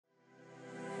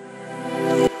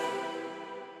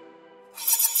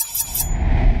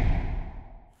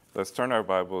Let's turn our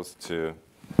Bibles to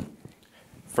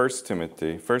 1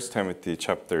 Timothy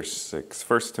chapter 6.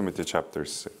 1 Timothy chapter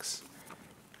 6.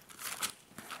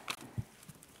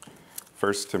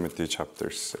 1 Timothy chapter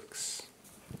 6.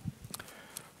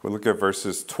 We'll look at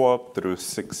verses 12 through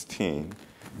 16.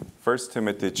 1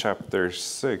 Timothy chapter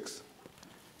 6,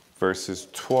 verses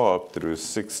 12 through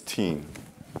 16.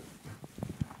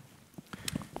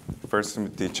 1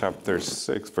 Timothy chapter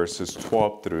 6, verses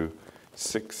 12 through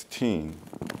 16.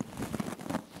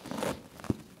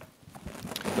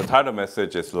 The title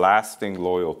message is Lasting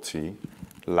Loyalty,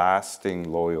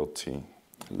 Lasting Loyalty,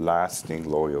 Lasting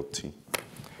Loyalty.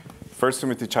 1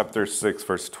 Timothy chapter 6,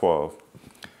 verse 12.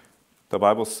 The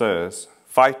Bible says,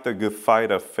 "Fight the good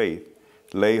fight of faith,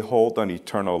 lay hold on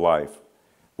eternal life,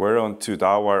 whereunto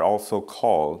thou art also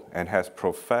called, and hast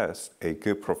professed a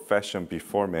good profession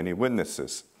before many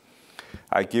witnesses.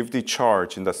 I give thee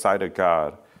charge in the sight of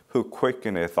God, who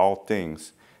quickeneth all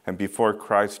things, and before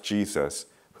Christ Jesus,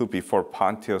 who before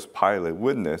Pontius Pilate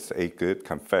witnessed a good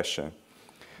confession,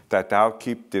 that thou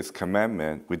keep this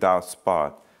commandment without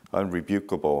spot,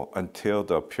 unrebukable, until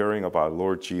the appearing of our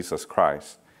Lord Jesus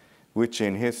Christ, which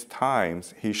in his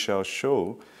times he shall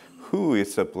show who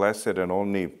is the blessed and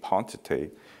only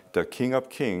potentate, the King of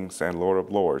kings and Lord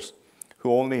of lords,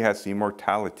 who only has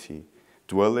immortality,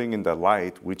 dwelling in the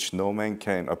light which no man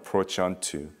can approach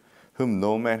unto, whom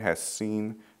no man has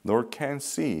seen nor can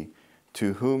see,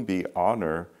 to whom be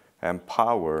honor and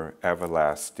power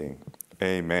everlasting."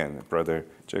 Amen. Brother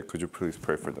Jae, could you please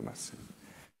pray for the message?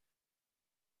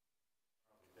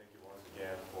 Thank you once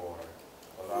again for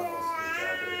allowing us to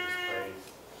gather in this place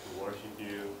to worship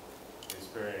you in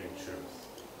spirit and in truth.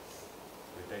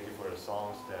 We thank you for the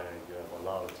songs that you have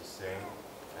allowed us to sing,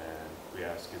 and we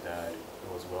ask you that it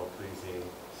was well-pleasing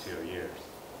to your ears.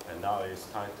 And now it's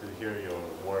time to hear your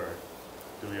word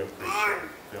through your preacher.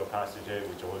 Fill Pastor Jae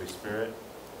with your Holy Spirit,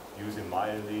 use him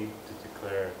mightily to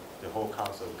declare the whole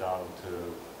counsel of God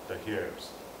unto the hearers.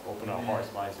 Open our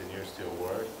hearts, minds, and ears to your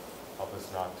word. Help us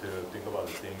not to think about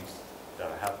the things that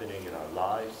are happening in our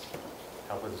lives.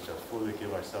 Help us just fully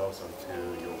give ourselves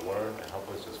unto your word, and help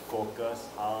us just focus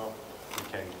how we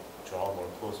can draw more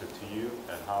closer to you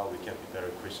and how we can be better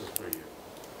Christians for you.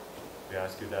 We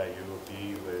ask you that you will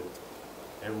be with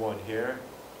everyone here.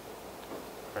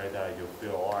 Pray that you'll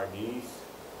fill all our needs.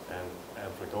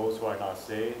 And for those who are not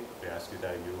saved, we ask you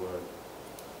that you would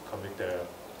convict their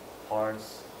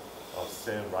hearts of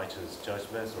sin, righteous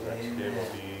judgment, so that today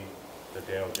will be the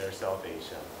day of their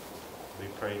salvation. We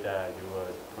pray that you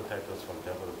would protect us from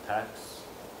devil's attacks.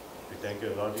 We thank you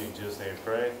and love you. In Jesus' name we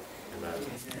pray. Amen.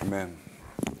 Amen.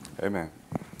 Amen.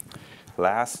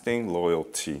 Lasting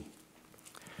loyalty.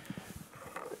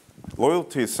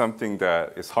 Loyalty is something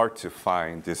that is hard to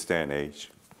find this day and age.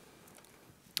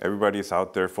 Everybody's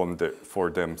out there for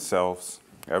themselves.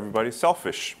 Everybody's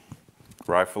selfish,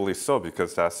 rightfully so,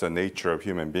 because that's the nature of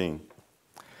human being.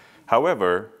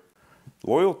 However,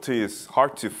 loyalty is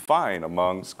hard to find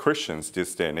amongst Christians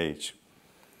this day and age.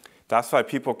 That's why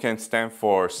people can stand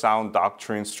for sound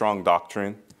doctrine, strong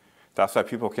doctrine. That's why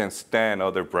people can stand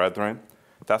other brethren.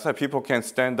 That's why people can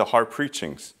stand the hard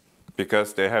preachings,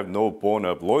 because they have no bone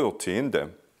of loyalty in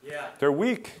them. Yeah. They're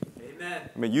weak. Amen.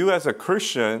 I mean, you as a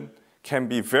Christian can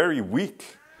be very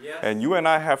weak. Yes. And you and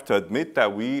I have to admit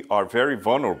that we are very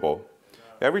vulnerable.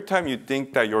 Every time you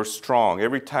think that you're strong,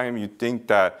 every time you think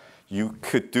that you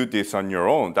could do this on your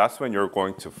own, that's when you're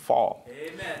going to fall.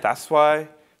 Amen. That's why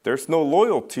there's no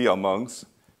loyalty amongst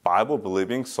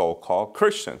Bible-believing so-called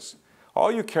Christians.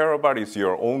 All you care about is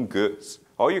your own goods.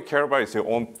 All you care about is your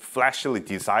own fleshly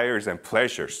desires and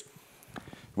pleasures.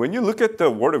 When you look at the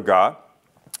Word of God,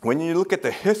 when you look at the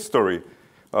history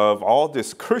of all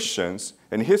these Christians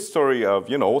and history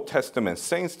of Old Testament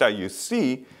saints that you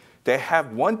see, they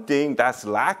have one thing that's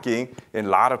lacking in a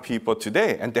lot of people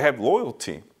today, and they have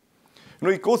loyalty.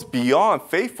 It goes beyond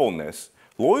faithfulness.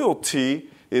 Loyalty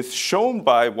is shown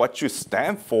by what you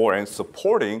stand for and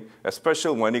supporting,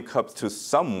 especially when it comes to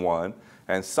someone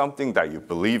and something that you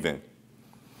believe in.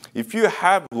 If you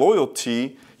have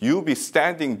loyalty, you'll be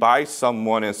standing by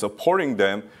someone and supporting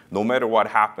them no matter what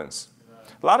happens.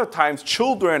 A lot of times,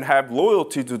 children have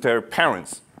loyalty to their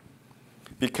parents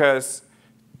because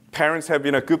parents have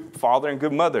been a good father and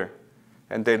good mother,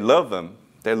 and they love them.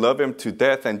 They love them to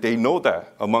death, and they know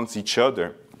that amongst each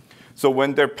other. So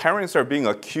when their parents are being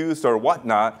accused or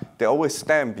whatnot, they always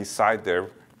stand beside their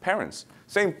parents.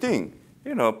 Same thing.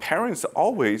 Parents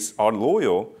always are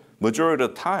loyal, majority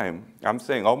of the time, I'm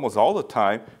saying almost all the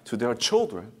time, to their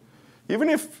children. Even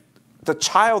if the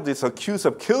child is accused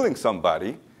of killing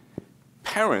somebody,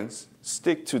 parents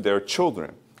stick to their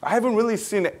children. I haven't really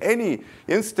seen any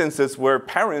instances where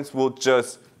parents will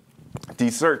just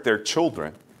desert their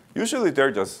children. Usually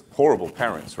they're just horrible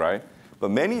parents, right?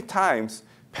 But many times,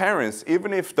 parents,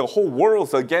 even if the whole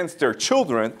world's against their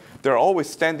children, they're always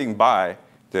standing by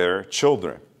their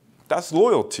children. That's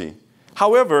loyalty.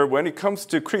 However, when it comes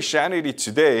to Christianity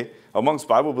today, amongst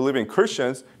Bible-believing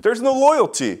Christians, there's no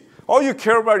loyalty. All you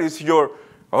care about is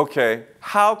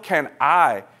how can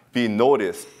I be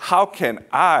noticed? How can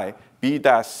I be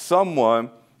that someone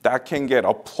that can get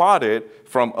applauded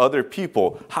from other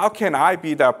people? How can I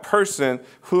be that person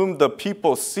whom the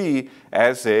people see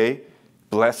as a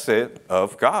blessed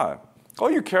of God?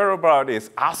 All you care about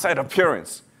is outside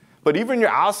appearance. But even your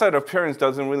outside appearance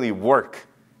doesn't really work,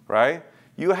 right?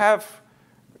 You have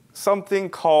something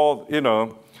called,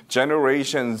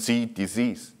 Generation Z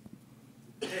disease.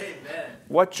 Amen.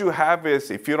 What you have is,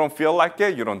 if you don't feel like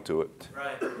it, you don't do it.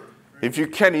 Right. If you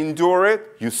can't endure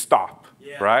it, you stop,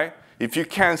 right? If you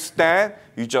can't stand,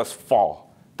 you just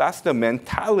fall. That's the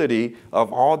mentality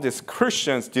of all these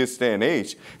Christians this day and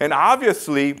age. And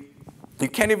obviously, you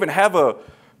can't even have a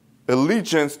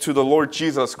allegiance to the Lord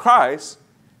Jesus Christ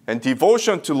and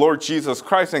devotion to Lord Jesus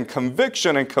Christ and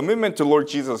conviction and commitment to Lord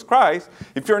Jesus Christ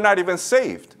if you're not even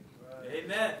saved.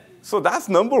 Amen. So that's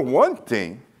number one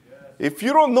thing. If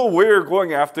you don't know where you're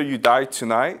going after you die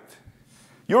tonight,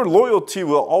 your loyalty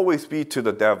will always be to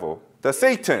the devil, the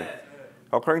Satan.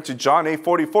 According to John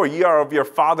 8:44, ye are of your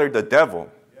father, the devil.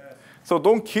 So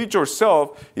don't kid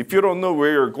yourself. If you don't know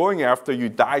where you're going after you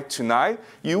die tonight,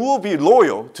 you will be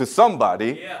loyal to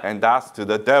somebody, and that's to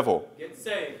the devil. Get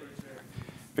saved.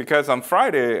 Because on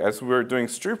Friday, as we were doing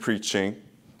street preaching,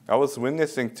 I was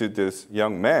witnessing to this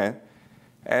young man,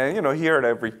 and he heard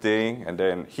everything, and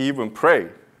then he even prayed.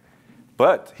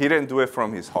 But he didn't do it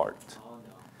from his heart. Oh,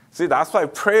 no. See, that's why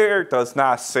prayer does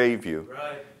not save you.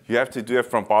 Right. You have to do it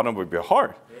from the bottom of your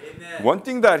heart. Amen. One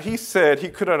thing that he said he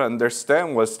couldn't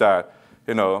understand was that,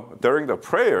 during the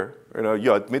prayer,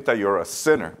 you admit that you're a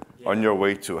sinner on your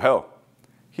way to hell.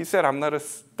 He said, I'm not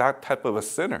that type of a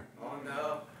sinner. Oh,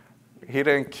 no. He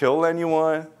didn't kill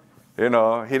anyone. He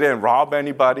didn't rob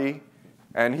anybody.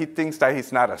 And he thinks that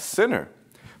he's not a sinner.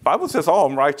 Bible says all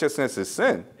unrighteousness is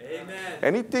sin.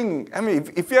 Amen.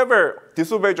 If you ever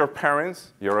disobeyed your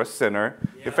parents, you're a sinner.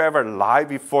 Yeah. If you ever lied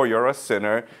before, you're a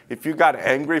sinner. If you got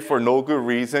angry for no good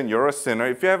reason, you're a sinner.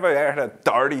 If you ever had a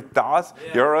dirty thoughts,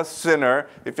 you're a sinner.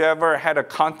 If you ever had a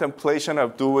contemplation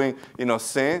of doing,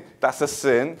 sin, that's a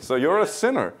sin. So you're a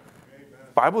sinner.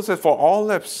 Bible says, for all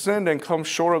have sinned and come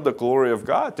short of the glory of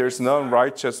God. There's none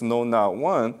righteous, no, not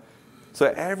one. So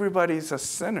everybody's a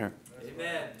sinner.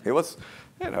 Amen. It was,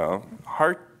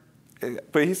 hard.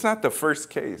 But he's not the first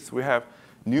case. We have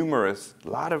a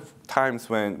lot of times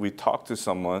when we talk to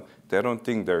someone, they don't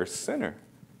think they're a sinner,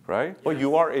 right? Yes. But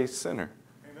you are a sinner.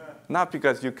 Amen. Not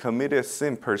because you committed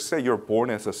sin per se, you're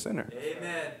born as a sinner.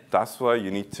 Amen. That's why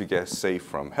you need to get saved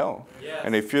from hell. Yes.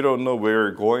 And if you don't know where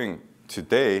you're going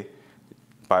today,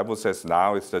 the Bible says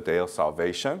now is the day of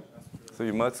salvation. So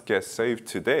you must get saved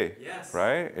today,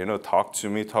 right? Talk to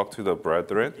me, talk to the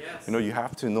brethren. Yes. You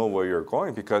have to know where you're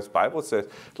going because Bible says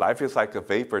life is like a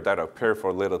vapor that appears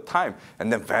for a little time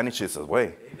and then vanishes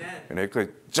away. Amen. And it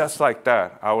could, just like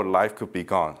that, our life could be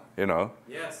gone,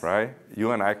 right?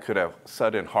 You and I could have a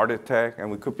sudden heart attack and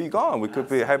we could be gone. We could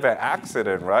have an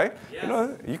accident, right? Yes.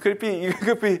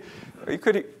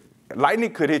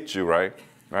 Lightning could hit you, right?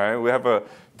 Right? We have a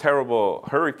terrible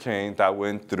hurricane that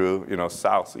went through,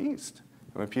 southeast.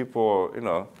 When people,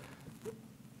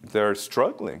 they're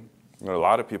struggling. A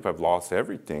lot of people have lost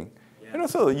everything. Yeah.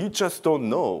 So you just don't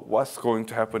know what's going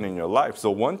to happen in your life. So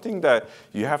one thing that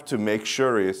you have to make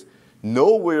sure is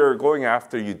know where you're going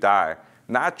after you die,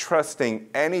 not trusting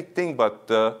anything but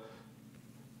the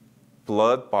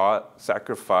blood-bought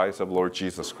sacrifice of Lord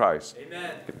Jesus Christ.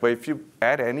 Amen. But if you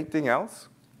add anything else,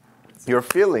 your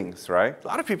feelings, right? A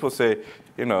lot of people say,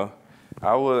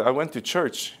 I went to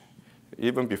church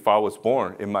even before I was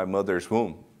born in my mother's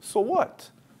womb. So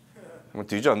what?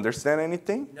 Did you understand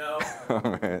anything? No.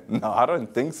 No, I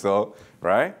don't think so,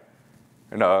 right?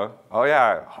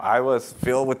 I was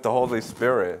filled with the Holy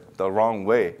Spirit the wrong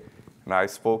way. And I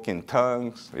spoke in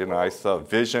tongues, I saw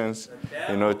visions,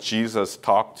 Jesus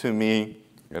talked to me,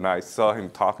 and I saw him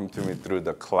talking to me through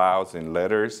the clouds and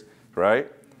letters,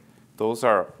 right? Those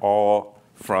are all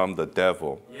from the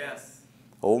devil. Yes.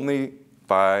 Only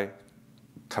by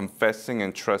confessing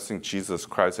and trusting Jesus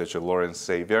Christ as your Lord and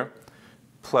Savior,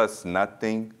 plus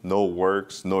nothing, no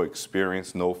works, no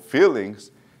experience, no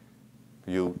feelings,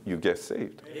 you get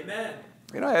saved. Amen.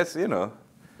 As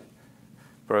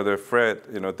Brother Fred,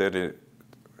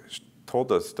 told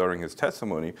us during his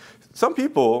testimony, some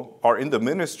people are in the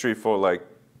ministry for like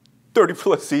 30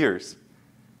 plus years,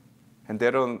 and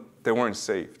they weren't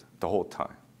saved the whole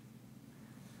time.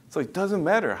 So it doesn't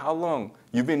matter how long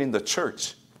you've been in the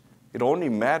church. It only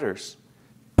matters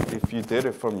if you did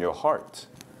it from your heart,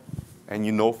 and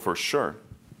you know for sure,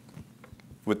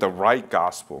 with the right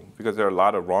gospel, because there are a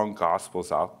lot of wrong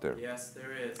gospels out there. Yes,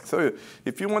 there is. So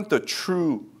if you want the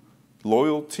true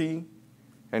loyalty,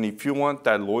 and if you want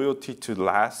that loyalty to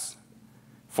last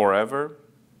forever,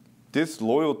 this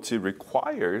loyalty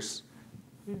requires,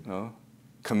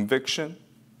 conviction,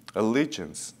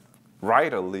 allegiance,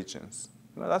 right allegiance.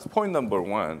 That's point number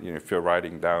one, if you're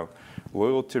writing down.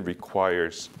 Loyalty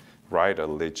requires right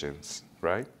allegiance,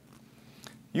 right?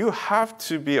 You have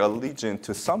to be allegiant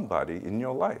to somebody in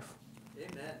your life.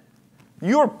 Amen.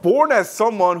 You're born as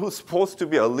someone who's supposed to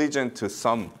be allegiant to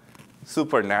some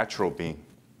supernatural being.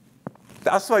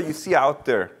 That's why you see out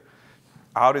there,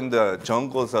 out in the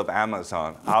jungles of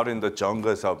Amazon, out in the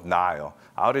jungles of Nile,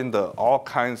 out in the all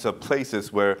kinds of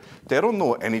places where they don't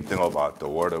know anything about the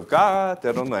Word of God,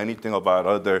 they don't know anything about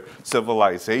other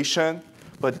civilization,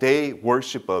 but they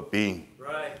worship a being,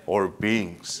 Right. or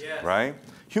beings, Yes. right?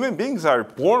 Human beings are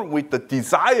born with the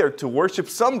desire to worship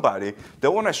somebody. They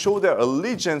want to show their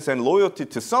allegiance and loyalty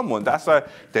to someone. That's why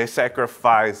they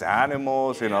sacrifice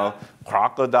animals,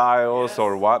 crocodiles Yes.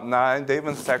 or whatnot. And they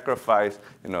even sacrifice,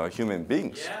 human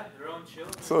beings. Yeah, their own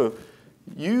children. So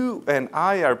you and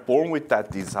I are born with that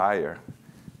desire.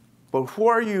 But who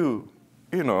are you,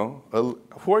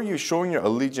 who are you showing your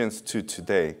allegiance to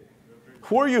today?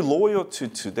 Who are you loyal to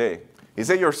today? Is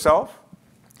it yourself?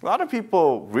 A lot of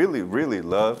people really, really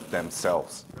love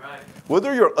themselves. Right.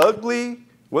 Whether you're ugly,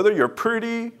 whether you're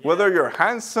pretty, whether you're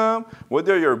handsome,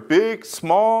 whether you're big,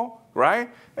 small, right?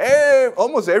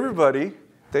 Almost everybody,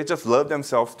 they just love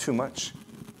themselves too much,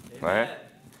 right? Amen.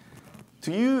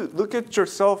 Do you look at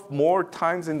yourself more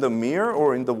times in the mirror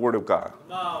or in the Word of God?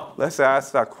 No. Let's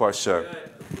ask that question. Good.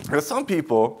 Because some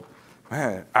people,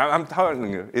 man, I'm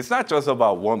telling you, it's not just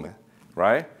about women,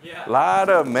 right? Yeah. A lot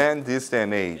of men this day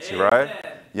and age, Amen. right?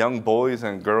 Young boys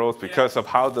and girls, because of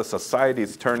how the society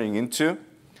is turning into,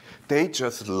 they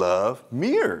just love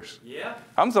mirrors. Yeah.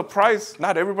 I'm surprised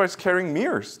not everybody's carrying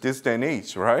mirrors this day and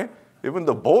age, right? Even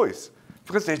the boys,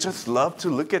 because they just love to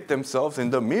look at themselves in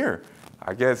the mirror.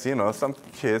 I guess, some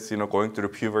kids, going through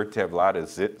puberty have a lot of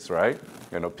zits, right?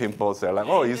 Pimples, they're like,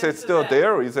 oh, is it still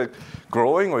there? Or is it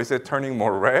growing? Or is it turning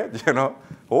more red,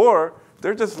 Or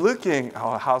they're just looking,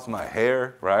 oh, how's my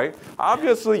hair, right?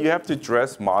 Obviously, you have to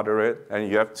dress moderate and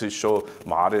you have to show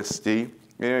modesty.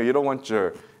 You don't want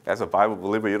as a Bible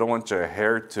believer, you don't want your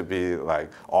hair to be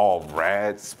like all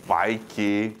red,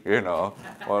 spiky,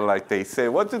 or like they say,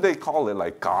 what do they call it?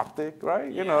 Like gothic,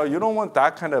 right? You don't want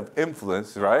that kind of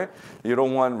influence, right? You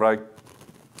don't want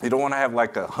to have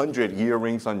like 100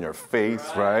 earrings on your face,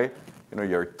 right?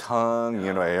 Your tongue,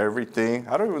 everything.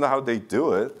 I don't even know how they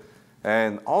do it.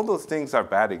 And all those things are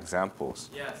bad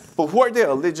examples. Yes. But who are they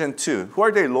allegiant to? Who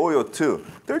are they loyal to?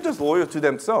 They're just loyal to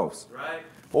themselves. Right.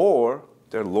 Or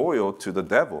they're loyal to the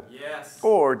devil. Yes.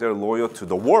 Or they're loyal to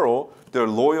the world. They're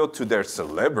loyal to their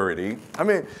celebrity. I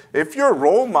mean, if your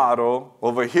role model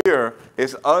over here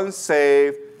is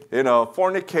unsaved,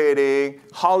 fornicating,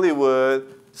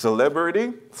 Hollywood,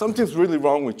 celebrity, something's really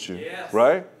wrong with you, Yes.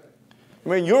 right? I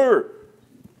mean,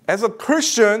 as a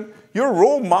Christian, your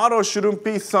role model shouldn't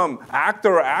be some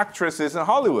actor or actresses in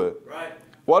Hollywood. Right.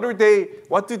 What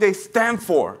do they stand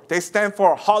for? They stand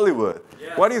for Hollywood.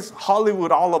 Yes. What is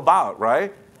Hollywood all about,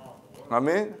 right? I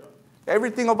mean,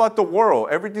 everything about the world,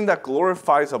 everything that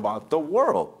glorifies about the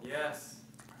world. Yes.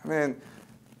 I mean,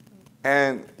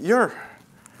 and your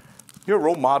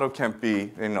role model can't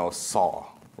be,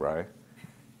 Saul, right?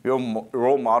 Your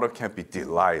role model can't be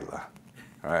Delilah,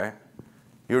 right?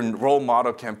 Your role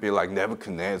model can't be like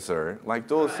Nebuchadnezzar, like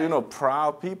those,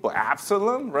 proud people.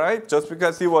 Absalom, right? Just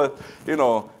because he was,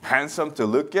 handsome to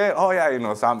look at. Oh,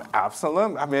 yeah, so I'm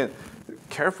Absalom. I mean,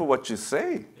 careful what you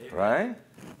say, right?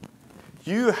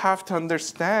 You have to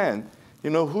understand,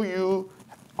 who you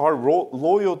are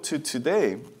loyal to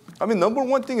today. I mean, number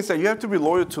one thing is that you have to be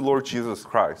loyal to Lord Jesus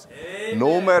Christ. Amen.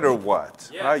 No matter what,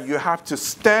 Yes. right? You have to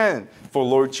stand for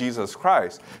Lord Jesus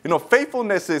Christ.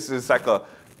 Faithfulness is like a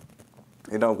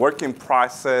working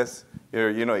process.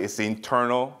 It's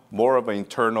internal, more of an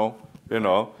internal.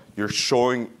 You're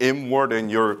showing inward,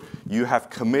 and you have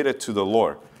committed to the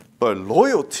Lord. But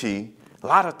loyalty, a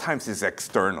lot of times, is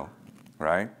external,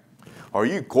 right? Are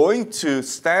you going to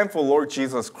stand for Lord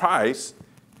Jesus Christ,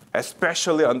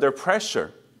 especially under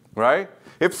pressure, right?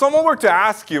 If someone were to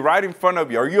ask you right in front of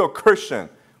you, are you a Christian?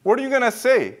 What are you going to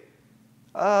say?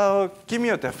 give me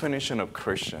a definition of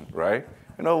Christian, right?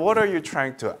 What are you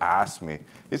trying to ask me?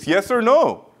 It's yes or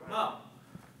no. No.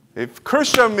 If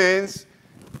Christian means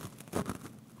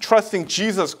trusting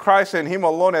Jesus Christ and Him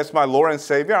alone as my Lord and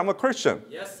Savior, I'm a Christian.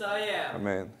 Yes, I am.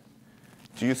 Amen.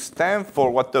 Do you stand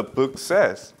for what the book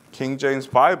says? King James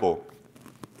Bible.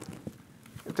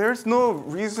 There's no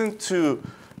reason to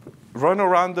run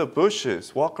around the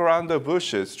bushes, walk around the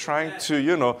bushes, trying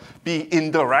to, be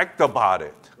indirect about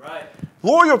it. Right.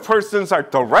 Loyal persons are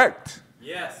direct.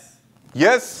 Yes.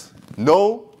 Yes,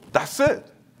 no, that's it.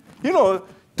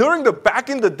 During back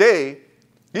in the day,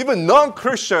 even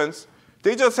non-Christians,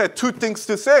 they just had two things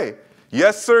to say.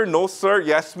 Yes, sir, no, sir,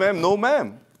 yes, ma'am, no,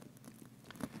 ma'am.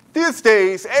 These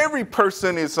days, every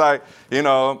person is like,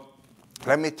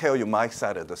 let me tell you my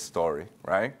side of the story,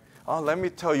 right? Oh, let me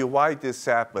tell you why this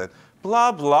happened.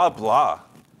 Blah, blah, blah.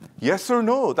 Yes or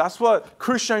no? That's what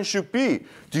Christians should be.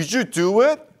 Did you do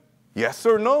it? Yes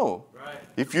or no? Right.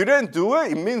 If you didn't do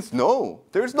it, it means no.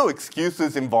 There's no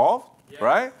excuses involved,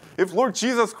 right? If Lord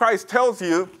Jesus Christ tells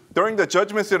you during the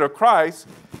judgment seat of Christ,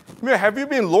 have you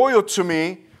been loyal to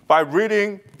me by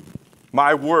reading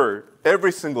my word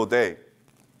every single day?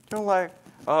 You're like,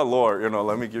 oh, Lord,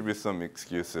 let me give you some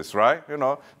excuses, right?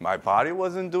 My body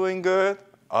wasn't doing good.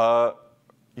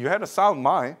 You had a sound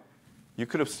mind. You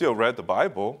could have still read the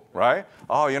Bible, right?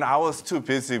 Oh, I was too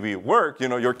busy with work.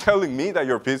 You're telling me that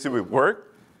you're busy with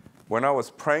work when I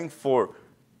was praying for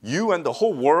you and the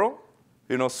whole world,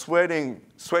 sweating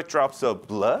sweat drops of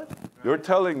blood. You're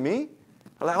telling me?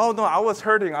 Like, oh, no, I was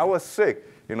hurting. I was sick.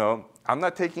 I'm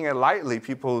not taking it lightly.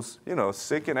 People's,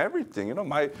 sick and everything.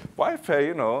 My wife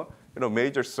had,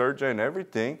 major surgery and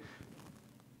everything.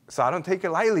 So I don't take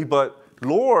it lightly. But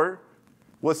Lord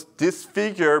was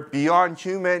disfigured beyond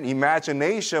human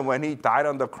imagination when He died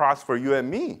on the cross for you and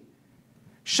me.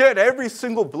 Shed every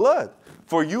single blood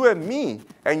for you and me.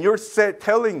 And you're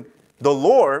telling the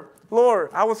Lord,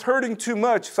 I was hurting too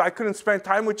much, so I couldn't spend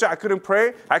time with you. I couldn't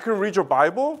pray. I couldn't read your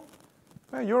Bible.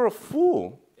 Man, you're a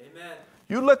fool. Amen.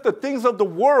 You let the things of the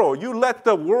world, you let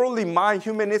the worldly mind,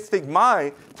 humanistic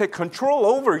mind, take control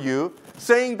over you,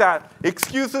 saying that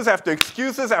excuses after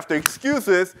excuses after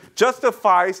excuses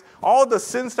justifies all the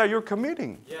sins that you're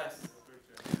committing. Yes.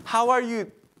 How are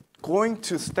you going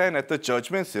to stand at the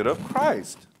judgment seat of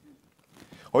Christ?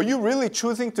 Are you really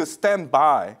choosing to stand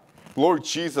by Lord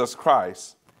Jesus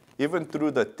Christ, even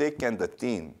through the thick and the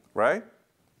thin, right?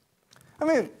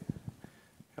 You're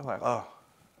like, oh.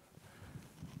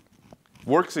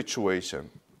 Work situation,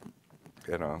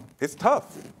 it's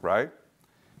tough, right?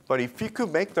 But if you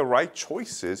could make the right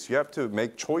choices, you have to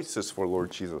make choices for Lord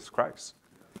Jesus Christ.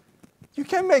 You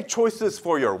can't make choices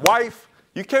for your wife.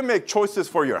 You can't make choices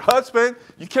for your husband.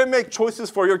 You can't make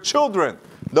choices for your children.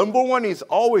 Number one is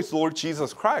always Lord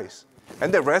Jesus Christ.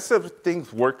 And the rest of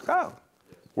things work out.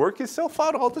 Work itself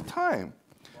out all the time.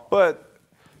 But,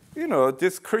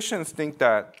 these Christians think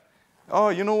that, oh,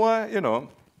 you know what,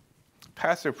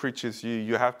 pastor preaches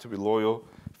you have to be loyal,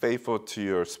 faithful to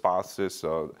your spouses.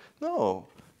 No,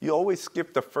 you always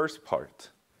skip the first part.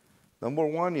 Number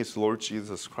one is Lord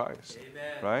Jesus Christ.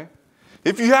 Amen. Right?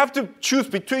 If you have to choose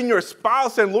between your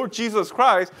spouse and Lord Jesus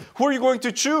Christ, who are you going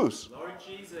to choose? Lord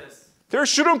Jesus. There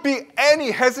shouldn't be any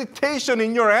hesitation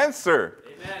in your answer.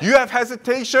 Amen. You have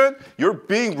hesitation, you're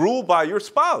being ruled by your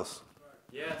spouse.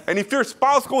 Yes. And if your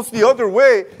spouse goes the other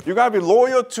way, you got to be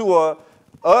loyal to a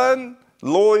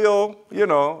unloyal,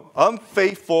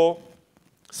 unfaithful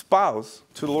spouse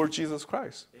to the Lord Jesus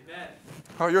Christ. Amen.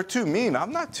 Oh, you're too mean.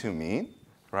 I'm not too mean,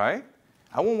 right?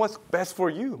 I want what's best for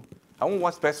you. I want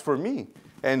what's best for me.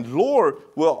 And Lord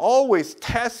will always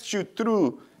test you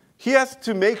through. He has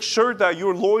to make sure that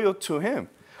you're loyal to Him.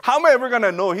 How am I ever going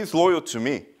to know He's loyal to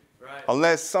me? Right.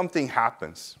 Unless something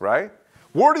happens, right?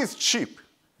 Word is cheap.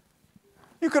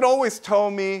 You could always tell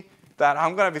me that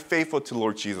I'm going to be faithful to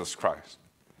Lord Jesus Christ.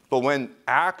 But when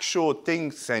actual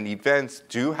things and events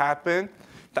do happen,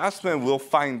 that's when we'll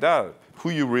find out who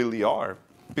you really are.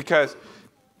 Because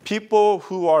people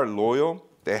who are loyal,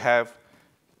 they have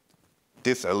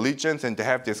this allegiance and they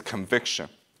have this conviction.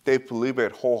 They believe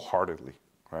it wholeheartedly,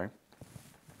 right?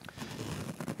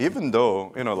 Even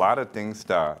though, a lot of things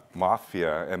that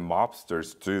mafia and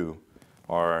mobsters do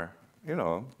are,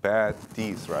 bad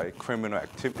deeds, right? Criminal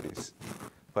activities.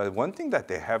 But one thing that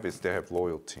they have is they have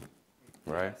loyalty.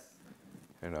 Right?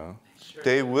 Sure.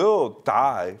 They will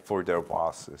die for their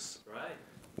bosses. Right.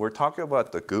 We're talking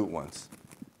about the good ones,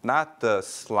 not the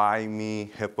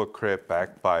slimy, hypocrite,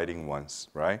 backbiting ones,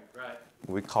 right? Right.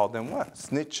 We call them what?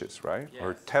 Snitches, right? Yes.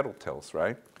 Or tattletales,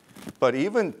 right? But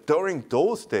even during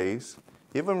those days,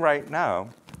 even right now,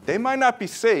 they might not be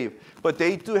saved, but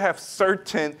they do have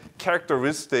certain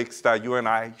characteristics that you and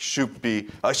I should be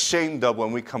ashamed of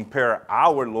when we compare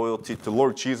our loyalty to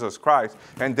Lord Jesus Christ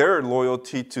and their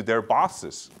loyalty to their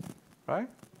bosses, right?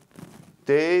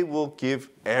 They will give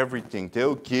everything.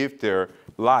 They'll give their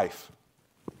life,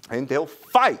 and they'll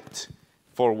fight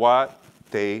for what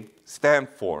they stand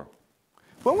for.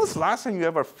 When was the last time you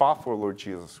ever fought for Lord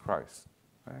Jesus Christ?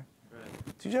 Right?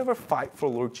 Did you ever fight for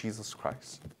Lord Jesus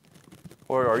Christ?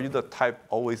 Or are you the type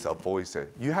always avoids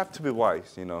it? You have to be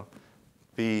wise,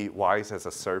 Be wise as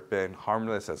a serpent,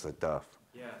 harmless as a dove.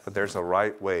 Yes. But there's a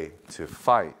right way to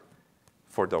fight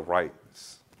for the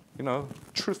rights,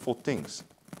 truthful things.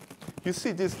 You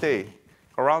see this day,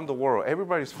 around the world,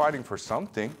 everybody's fighting for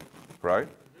something, right?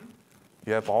 Mm-hmm.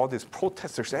 You have all these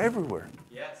protesters everywhere.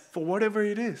 Yes. For whatever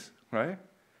it is, right?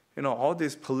 All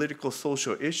these political,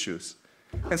 social issues.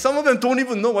 And some of them don't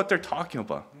even know what they're talking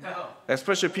about. No.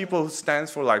 Especially people who stand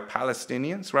for like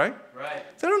Palestinians, right? Right.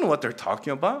 They don't know what they're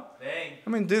talking about. Dang. I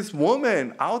mean, this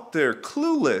woman out there,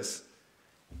 clueless,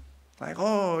 like,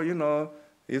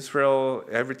 Israel,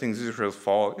 everything's Israel's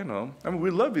fault, I mean, we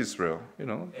love Israel,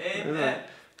 Amen.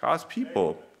 God's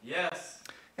people. Yes.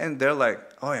 And they're like,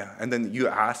 oh yeah. And then you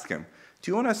ask them,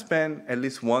 do you want to spend at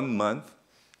least 1 month,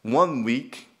 1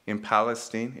 week in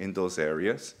Palestine, in those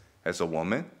areas, as a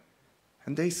woman?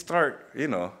 And they start,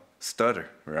 stutter,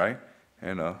 right?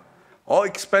 All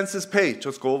expenses paid,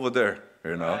 just go over there,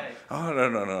 Right. Oh,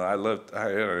 no, I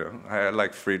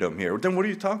like freedom here. Then what are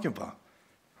you talking about,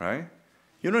 right?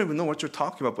 You don't even know what you're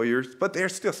talking about, but they're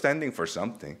still standing for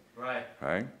something,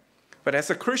 right? But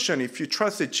as a Christian, if you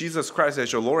trusted Jesus Christ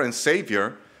as your Lord and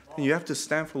Savior, then you have to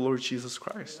stand for Lord Jesus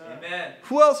Christ. Amen.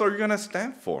 Who else are you going to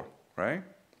stand for, right?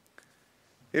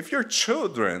 If your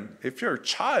child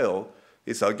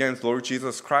is against Lord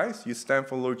Jesus Christ, you stand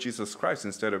for Lord Jesus Christ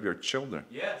instead of your children.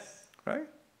 Yes. Right?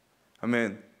 I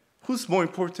mean, who's more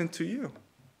important to you?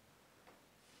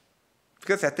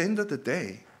 Because at the end of the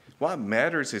day, what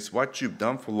matters is what you've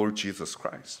done for Lord Jesus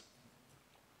Christ.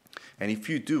 And if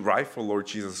you do right for Lord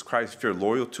Jesus Christ, if you're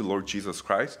loyal to Lord Jesus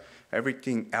Christ,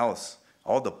 everything else,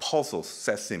 all the puzzles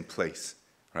sets in place,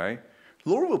 right?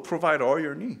 Lord will provide all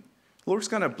your need. Lord's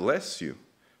going to bless you.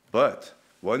 But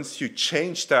once you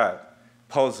change that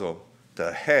puzzle,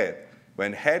 the head,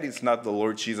 when head is not the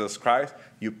Lord Jesus Christ,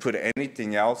 you put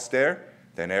anything else there,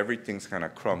 then everything's going to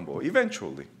crumble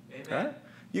eventually. Amen. Right?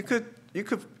 You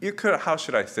could, how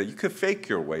should I say, you could fake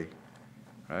your way,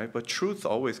 right? But truth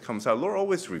always comes out. Lord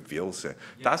always reveals it.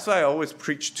 Yes. That's why I always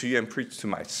preach to you and preach to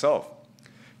myself.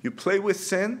 You play with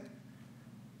sin,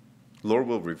 Lord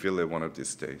will reveal it one of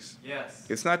these days. Yes.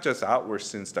 It's not just outward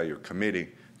sins that you're committing,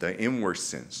 the inward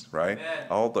sins, right? Amen.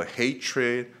 All the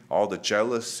hatred, all the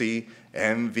jealousy,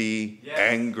 envy, Yes.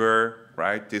 anger,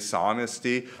 right?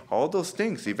 Dishonesty, all those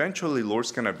things. Eventually,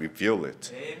 Lord's going to reveal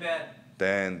it. Amen.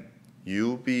 Then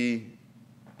you're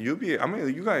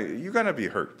gonna be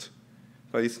hurt.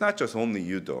 But it's not just only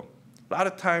you though. A lot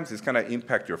of times it's gonna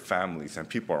impact your families and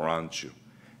people around you.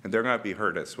 And they're gonna be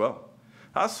hurt as well.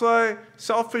 That's why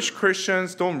selfish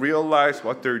Christians don't realize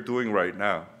what they're doing right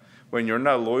now. When you're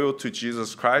not loyal to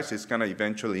Jesus Christ, it's gonna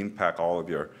eventually impact all of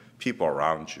your people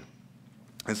around you.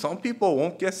 And some people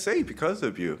won't get saved because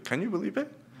of you. Can you believe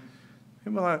it?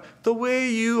 People are like, the way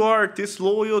you are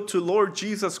disloyal to Lord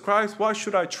Jesus Christ, why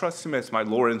should I trust him as my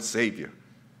Lord and Savior?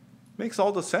 Makes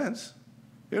all the sense.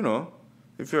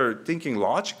 If you're thinking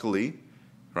logically,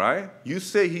 right? You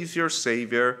say he's your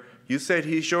Savior. You said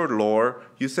he's your Lord.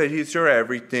 You said he's your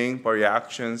everything, but your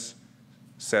actions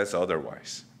says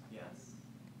otherwise. Yes.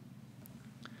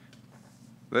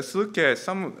 Let's look at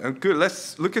some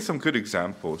good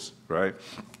examples, right?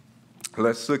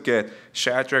 Let's look at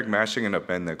Shadrach, Meshach, and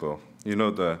Abednego.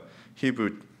 The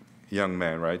Hebrew young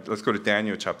man, right? Let's go to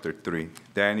Daniel chapter 3.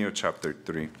 Daniel chapter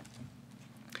 3.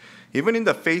 Even in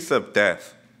the face of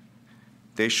death,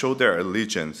 they show their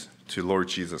allegiance to Lord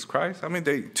Jesus Christ. I mean,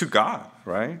 to God,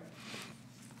 right?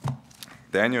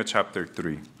 Daniel chapter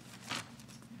 3.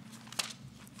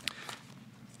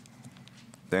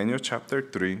 Daniel chapter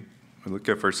 3. We look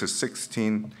at verses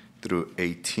 16 through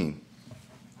 18.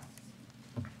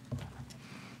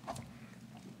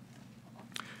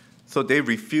 So they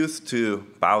refused to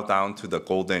bow down to the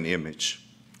golden image,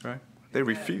 right? They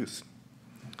refused.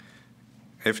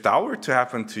 If that were to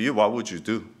happen to you, what would you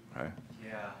do, right?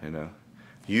 Yeah.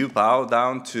 You bow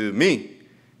down to me.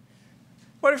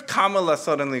 What if Kamala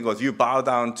suddenly goes, you bow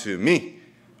down to me?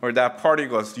 Or that party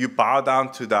goes, you bow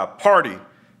down to that party?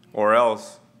 Or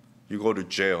else you go to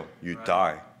jail, you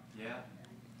die. Yeah.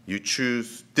 You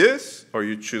choose this or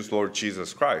you choose Lord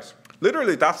Jesus Christ.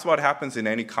 Literally, that's what happens in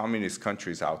any communist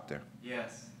countries out there. Yeah.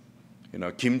 Yes. You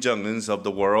know, Kim Jong-uns of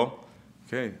the world.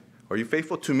 Okay, are you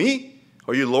faithful to me?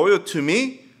 Are you loyal to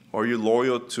me? Or are you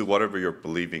loyal to whatever you're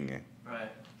believing in? Right.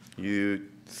 You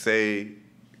say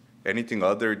anything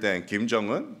other than Kim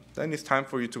Jong-un, then it's time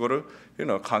for you to go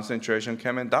to, concentration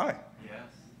camp and die. Yes.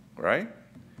 Right?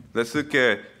 Let's look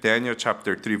at Daniel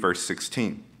chapter 3, verse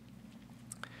 16.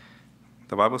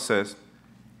 The Bible says,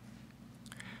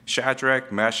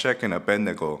 Shadrach, Meshach, and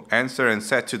Abednego answered and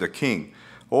said to the king,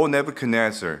 O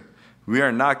Nebuchadnezzar, we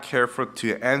are not careful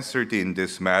to answer thee in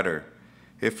this matter.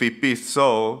 If it be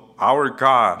so, our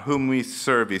God, whom we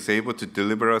serve, is able to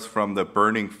deliver us from the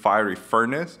burning fiery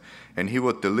furnace, and he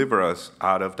will deliver us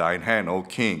out of thine hand, O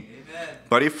king. Amen.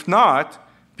 But if not,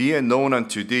 be it known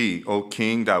unto thee, O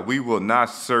king, that we will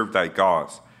not serve thy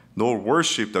gods, nor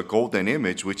worship the golden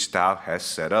image which thou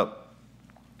hast set up.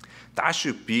 That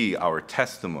should be our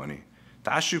testimony.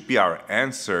 That should be our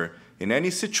answer in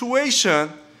any situation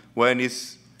when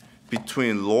it's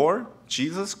between Lord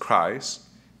Jesus Christ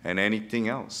and anything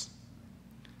else.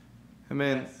 I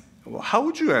mean, how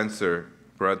would you answer,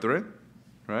 brethren?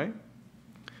 Right?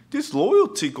 This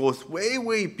loyalty goes way,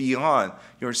 way beyond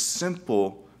your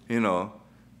simple,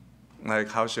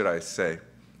 how should I say,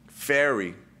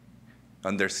 fairy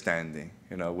understanding,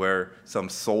 where some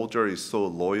soldier is so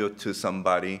loyal to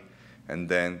somebody and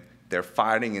then they're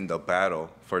fighting in the battle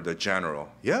for the general.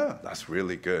 Yeah, that's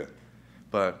really good.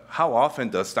 But how often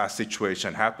does that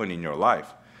situation happen in your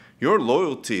life? Your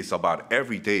loyalty is about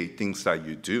everyday things that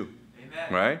you do.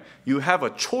 Amen. Right? You have a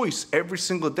choice every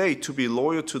single day to be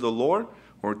loyal to the Lord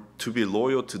or to be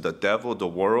loyal to the devil, the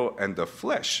world, and the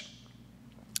flesh.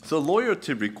 So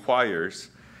loyalty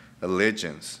requires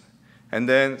allegiance. And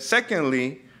then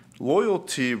secondly,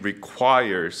 loyalty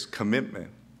requires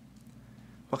commitment.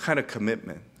 What kind of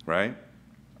commitment, right?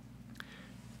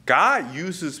 God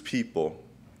uses people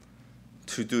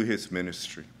to do his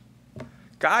ministry.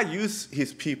 God used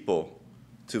his people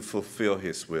to fulfill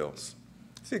his wills.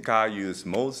 See, God used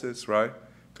Moses, right?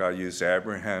 God used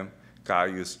Abraham.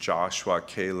 God used Joshua,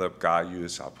 Caleb. God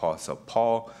used Apostle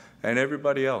Paul, and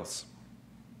everybody else.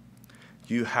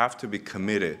 You have to be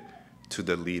committed to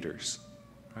the leaders,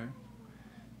 right?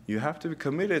 You have to be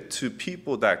committed to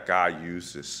people that God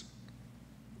uses.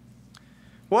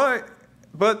 Why?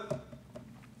 But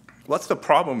what's the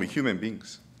problem with human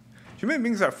beings? Human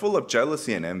beings are full of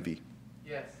jealousy and envy.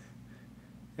 Yes.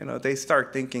 They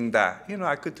start thinking that,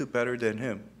 I could do better than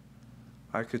him.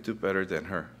 I could do better than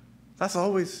her. That's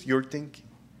always your thinking.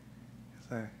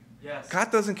 Like, yes.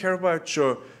 God doesn't care about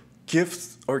your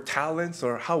gifts or talents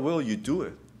or how well you do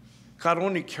it. God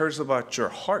only cares about your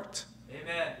heart.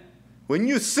 Amen. When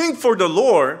you sing for the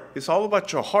Lord, it's all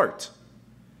about your heart.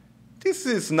 This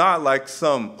is not like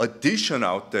some addition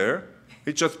out there.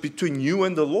 It's just between you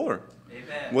and the Lord.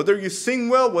 Amen. Whether you sing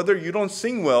well, whether you don't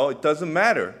sing well, it doesn't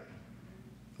matter.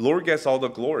 Lord gets all the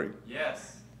glory.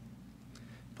 Yes.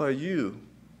 But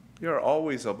you're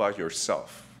always about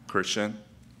yourself, Christian.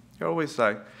 You're always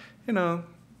like, I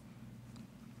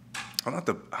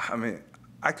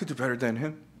could do better than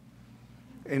him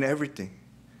in everything.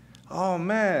 Oh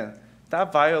man,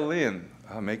 that violin,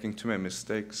 I'm making too many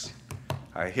mistakes.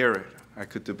 I hear it. I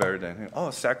could do better than him. Oh,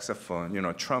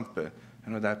 saxophone, trumpet,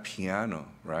 that piano,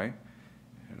 right?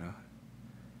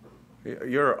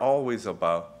 You're always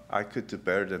about, I could do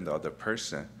better than the other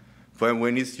person. But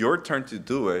when it's your turn to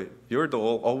do it, you're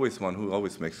always one who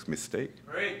always makes a mistake.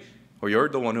 Preach. Or you're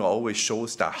the one who always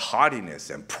shows that haughtiness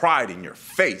and pride in your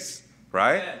face,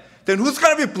 right? Amen. Then who's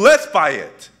going to be blessed by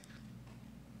it?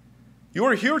 You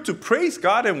are here to praise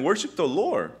God and worship the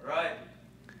Lord. Right.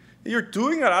 You're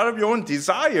doing it out of your own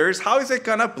desires. How is it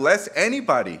going to bless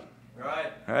anybody?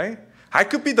 Right. Right? I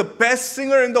could be the best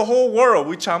singer in the whole world,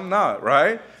 which I'm not,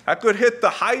 right? I could hit the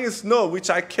highest note, which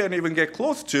I can't even get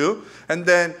close to. And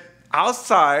then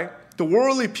outside, the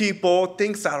worldly people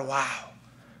think that, wow,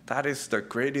 that is the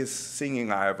greatest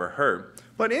singing I ever heard.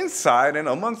 But inside and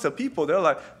amongst the people, they're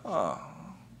like, oh,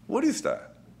 what is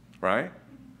that, right?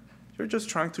 You're just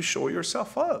trying to show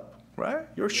yourself up, right?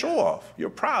 You're show off. You're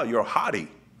proud. You're haughty,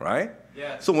 right?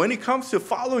 Yes. So when it comes to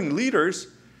following leaders,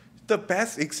 the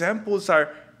best examples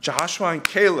are Joshua and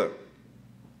Caleb.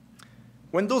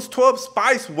 When those 12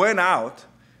 spies went out,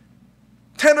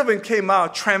 10 of them came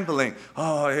out trembling.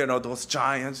 Oh, those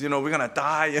giants, we're going to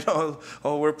die,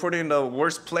 Oh, we're put in the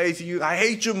worst place. I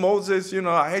hate you, Moses,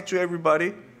 I hate you,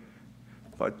 everybody.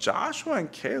 But Joshua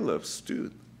and Caleb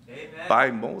stood Amen.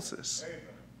 by Moses,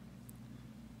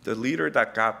 the leader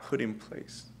that God put in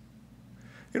place.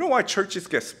 You know why churches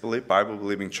get split,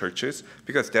 Bible-believing churches?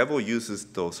 Because devil uses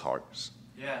those hearts.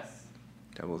 Yes.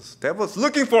 Devil's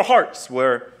looking for hearts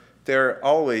where they're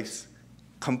always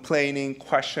complaining,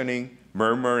 questioning,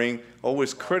 murmuring,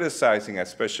 always criticizing,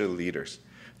 especially leaders.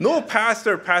 No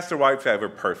pastor wife ever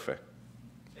perfect.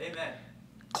 Amen.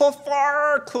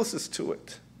 Far closest to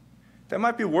it. They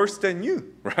might be worse than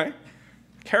you, right?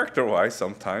 Character-wise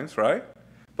sometimes, right?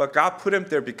 But God put them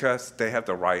there because they have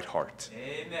the right heart.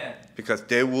 Amen. Because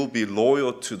they will be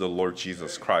loyal to the Lord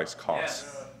Jesus Christ's cause.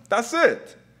 Yes. That's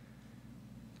it.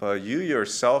 But you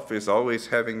yourself is always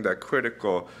having that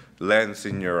critical lens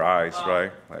in your eyes,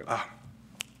 right? Like,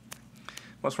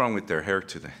 what's wrong with their hair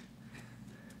today?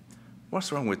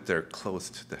 What's wrong with their clothes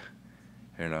today?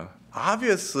 You know,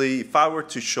 obviously, if I were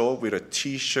to show up with a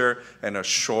T-shirt and a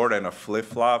short and a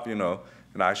flip-flop, you know,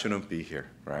 and I shouldn't be here,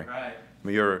 right? Right. I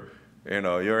mean, you're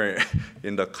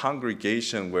in the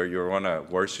congregation where you want to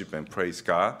worship and praise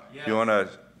God. Yes. You want to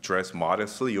dress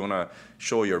modestly. You want to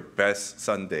show your best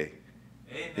Sunday.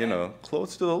 Amen. You know,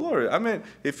 close to the Lord. I mean,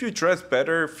 if you dress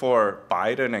better for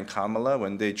Biden and Kamala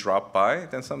when they drop by,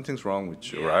 then something's wrong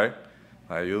with you, right?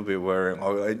 You'll be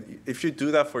wearing, if you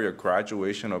do that for your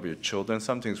graduation of your children,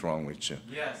 something's wrong with you.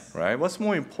 Yes. Right? What's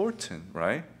more important,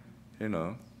 right? You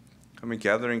know, I mean,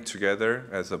 gathering together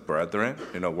as a brethren,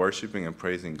 you know, worshiping and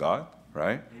praising God,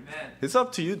 right? Amen. It's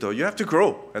up to you, though. You have to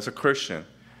grow as a Christian.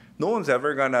 No one's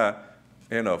ever going to,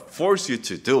 you know, force you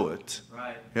to do it.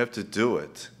 Right. You have to do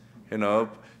it. You know,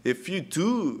 if you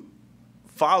do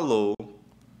follow,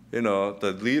 you know,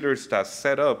 the leaders that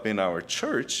set up in our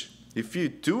church, if you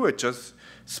do it just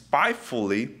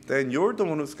spitefully, then you're the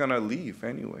one who's going to leave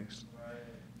anyways. Right.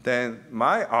 Then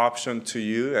my option to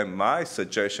you and my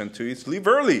suggestion to you is leave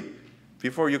early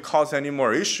before you cause any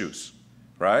more issues,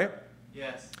 right?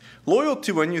 Yes.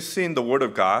 Loyalty, when you see in the Word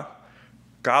of God,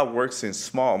 God works in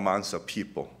small amounts of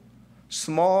people.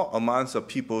 Small amounts of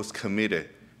people is committed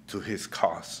to His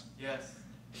cause. Yes.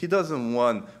 He doesn't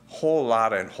want whole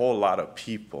lot of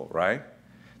people, right?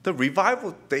 The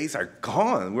revival days are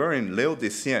gone. We're in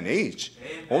Laodicean age.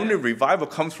 Amen. Only revival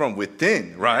comes from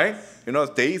within, right? Yes. You know,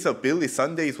 days of Billy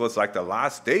Sundays was like the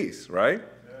last days, right?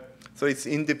 So it's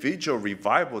individual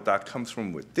revival that comes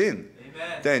from within.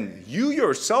 Amen. Then you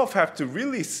yourself have to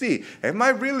really see, am I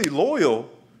really loyal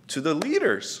to the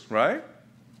leaders, right?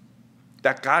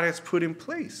 That God has put in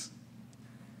place.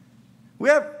 We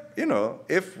have, you know,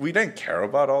 if we didn't care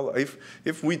about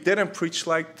if we didn't preach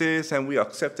like this and we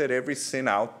accepted every sin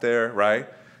out there, right?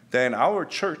 Then our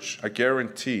church, I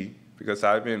guarantee, because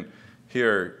I've been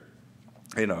here,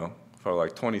 you know, for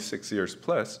like 26 years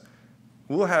plus,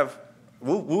 we would have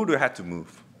to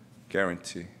move,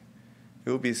 guarantee. It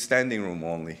will be standing room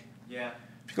only. Yeah.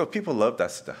 Because people love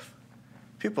that stuff.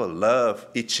 People love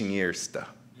itching ear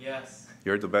stuff. Yes.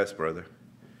 You're the best, brother.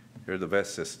 You're the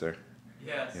best, sister.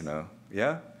 Yes. You know,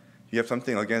 yeah? You have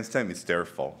something against them, it's their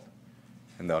fault.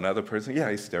 And the another person, yeah,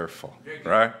 it's their fault,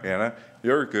 right? You know,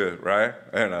 you're good, right?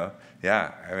 You know,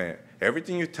 yeah, I mean,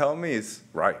 everything you tell me is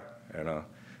right, you know.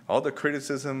 All the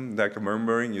criticism, like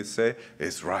murmuring you say,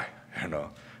 is right, you know.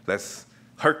 Let's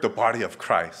hurt the body of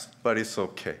Christ, but it's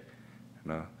okay,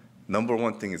 you know. Number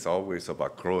one thing is always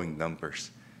about growing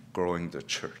numbers, growing the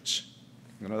church.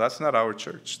 You know, that's not our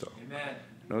church, though. Amen.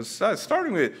 You know,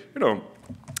 starting with, you know,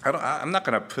 I'm not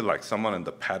going to put like someone on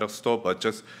the pedestal, but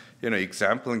just, you know,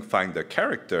 exemplifying the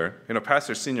character. You know,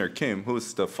 Pastor Senior Kim,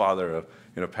 who's the father of,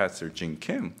 you know, Pastor Jin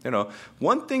Kim. You know,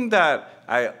 one thing that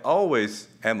I always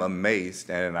am amazed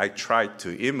and I try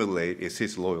to emulate is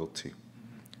his loyalty.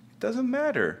 It doesn't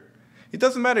matter. It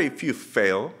doesn't matter if you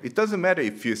fail. It doesn't matter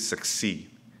if you succeed.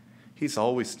 He's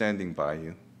always standing by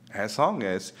you as long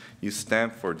as you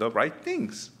stand for the right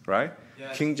things, right?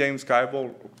 Yes. King James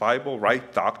Bible,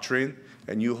 right doctrine,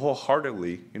 and you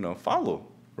wholeheartedly, you know, follow,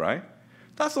 right?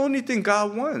 That's the only thing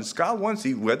God wants. God wants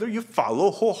you whether you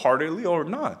follow wholeheartedly or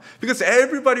not, because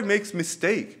everybody makes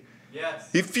mistake. Yes.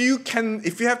 If you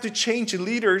have to change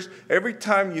leaders every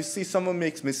time you see someone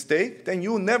makes mistake, then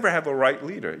you will never have a right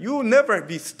leader. You will never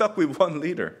be stuck with one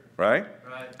leader, right?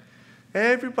 Right.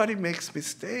 Everybody makes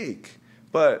mistake,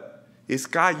 but is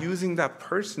God using that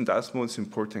person? That's the most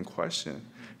important question.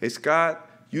 Is God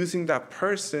using that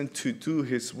person to do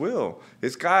His will?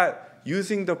 Is God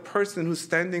using the person who's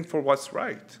standing for what's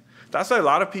right? That's why a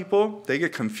lot of people, they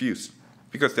get confused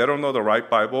because they don't know the right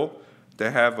Bible.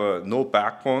 They have no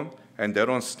backbone, and they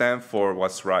don't stand for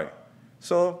what's right.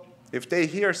 So if they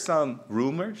hear some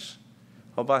rumors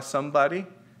about somebody,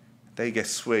 they get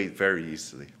swayed very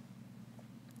easily.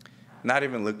 Not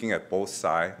even looking at both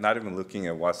sides, not even looking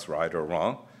at what's right or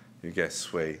wrong, you get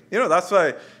swayed. You know, that's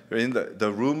why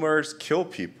the rumors kill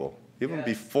people, even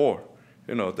before,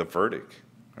 you know, the verdict,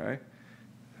 right?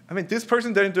 I mean, this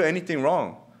person didn't do anything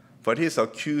wrong, but he's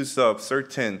accused of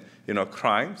certain, you know,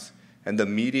 crimes, and the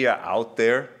media out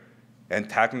there,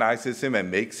 antagonizes him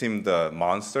and makes him the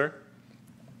monster,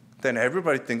 then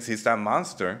everybody thinks he's that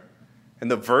monster. And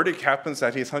the verdict happens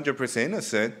that he's 100%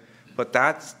 innocent, but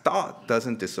that thought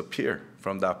doesn't disappear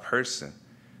from that person.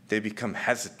 They become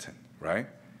hesitant, right?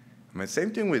 I mean,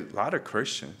 same thing with a lot of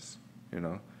Christians,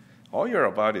 All you're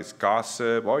about is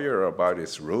gossip. All you're about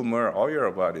is rumor. All you're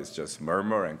about is just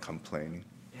murmur and complaining.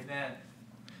 Amen.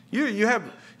 You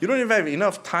don't even have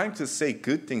enough time to say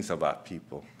good things about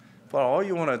people. But all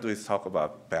you want to do is talk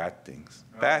about bad things.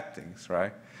 Right. Bad things,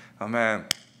 right? Oh, man.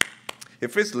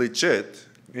 If it's legit,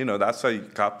 that's why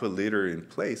God put leader in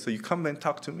place. So you come and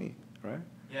talk to me, right?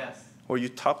 Yes. Or you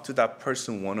talk to that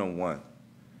person one-on-one.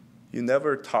 You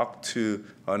never talk to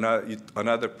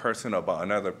another person about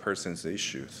another person's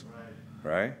issues,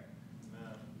 right?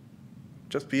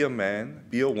 Just be a man,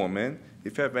 be a woman.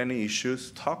 If you have any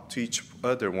issues, talk to each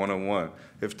other one-on-one.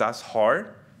 If that's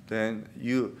hard, then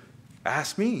you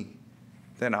ask me.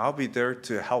 Then I'll be there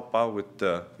to help out with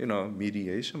the,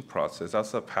 mediation process.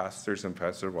 That's what pastors and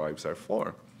pastor wives are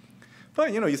for.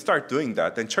 But, you start doing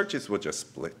that, then churches will just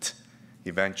split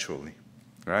eventually,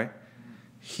 right?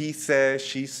 He says,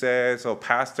 she says,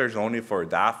 pastor's only for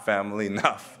that family,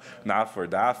 not for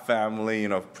that family,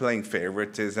 playing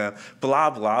favoritism,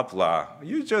 blah, blah, blah.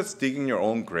 You're just digging your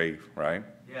own grave, right?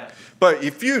 Yeah. But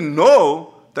if you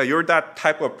know that you're that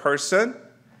type of person,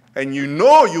 and you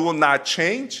know you will not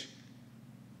change,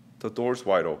 the door's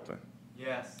wide open.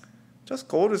 Yes. Just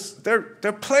go to, there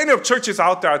are plenty of churches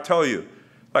out there, I tell you,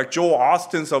 like Joel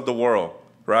Austin's of the world,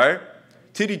 right?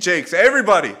 T.D. Jakes,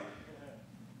 everybody.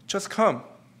 Just come.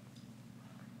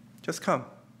 Just come.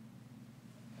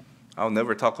 I'll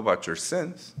never talk about your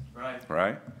sins,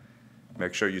 right?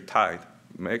 Make sure you tithe.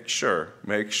 Make sure,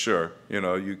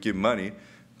 you give money.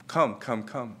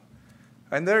 Come.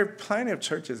 And there are plenty of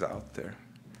churches out there.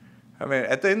 I mean,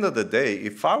 at the end of the day,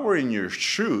 if I were in your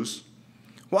shoes,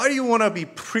 why do you want to be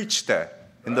preached at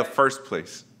in the first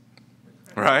place?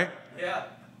 Right? Yeah.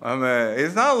 I mean,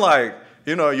 it's not like,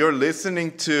 you're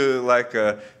listening to like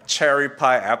a cherry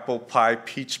pie, apple pie,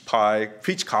 peach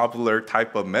cobbler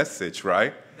type of message,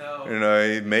 right? No.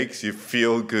 It makes you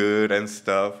feel good and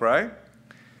stuff, right?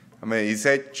 I mean, is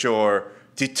that your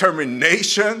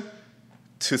determination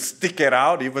to stick it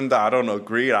out even though I don't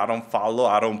agree, I don't follow,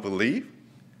 I don't believe?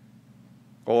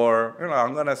 Or,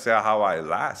 I'm going to say how I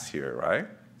last here, right?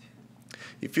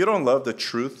 If you don't love the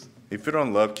truth, if you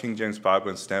don't love King James Bible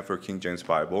and stand for King James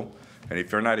Bible, and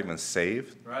if you're not even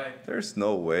saved, there's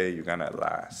no way you're going to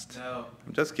last. No.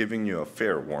 I'm just giving you a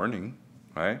fair warning,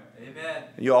 right?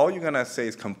 Amen. All you're going to say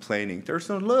is complaining. There's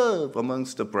no love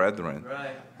amongst the brethren.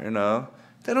 Right.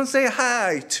 They don't say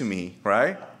hi to me,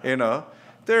 right?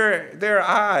 Their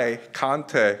eye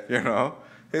contact,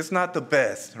 it's not the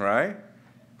best, right?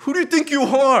 Who do you think you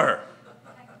are?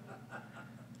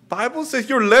 Bible says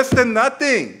you're less than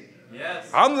nothing. Yes.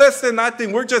 I'm less than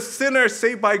nothing. We're just sinners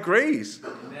saved by grace.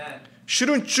 Amen.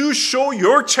 Shouldn't you show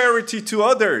your charity to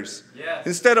others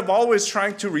instead of always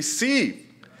trying to receive?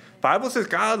 Bible says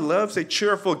God loves a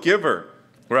cheerful giver,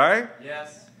 right?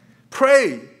 Yes.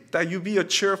 Pray that you be a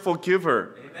cheerful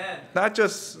giver. Amen. Not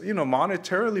just,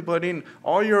 monetarily, but in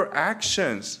all your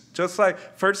actions. Just like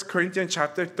 1 Corinthians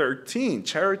chapter 13,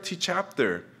 charity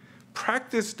chapter.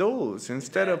 Practice those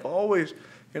instead of always,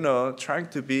 trying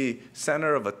to be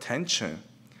center of attention.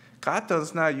 God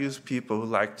does not use people who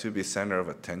like to be center of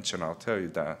attention, I'll tell you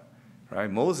that.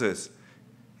 Right? Moses,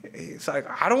 he's like,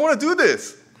 I don't want to do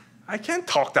this. I can't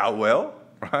talk that well,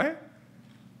 right?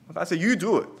 God said, you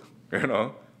do it,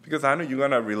 because I know you're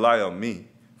going to rely on me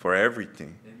for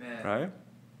everything. Amen. Right?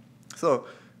 So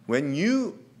when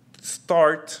you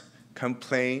start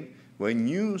complaining, when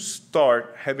you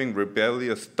start having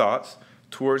rebellious thoughts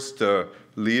towards the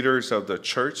leaders of the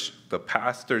church, the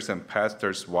pastors and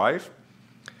pastors' wife,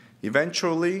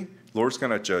 eventually, Lord's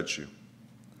going to judge you.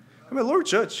 I mean, Lord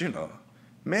judged,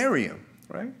 Miriam,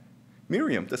 right?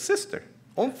 Miriam, the sister,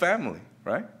 own family,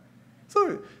 right?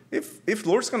 So if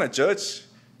Lord's going to judge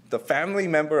the family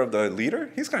member of the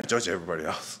leader, he's going to judge everybody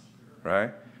else,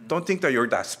 right? Don't think that you're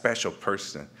that special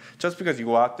person. Just because you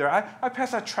go out there, I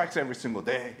pass out tracts every single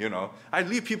day, I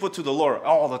lead people to the Lord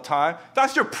all the time.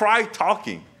 That's your pride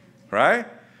talking, right?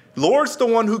 Lord's the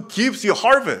one who gives you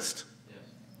harvest.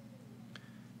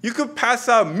 You could pass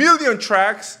out 1,000,000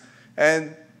 tracts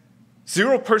and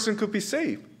 0 person could be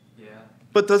saved. Yeah.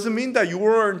 But doesn't mean that you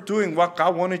weren't doing what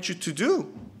God wanted you to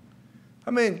do. I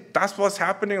mean, that's what's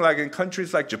happening like in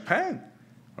countries like Japan,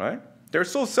 right? They're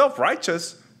so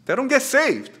self-righteous, they don't get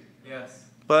saved. Yes.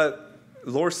 But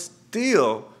Lord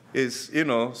still is,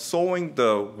 sowing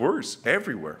the words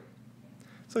everywhere.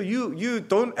 So you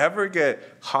don't ever get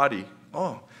haughty.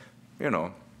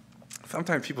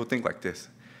 sometimes people think like this.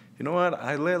 You know what?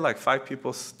 I led like 5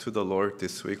 people to the Lord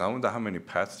this week. I wonder how many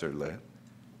pastors led.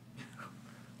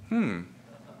 I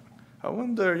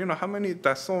wonder, how many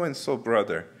that so-and-so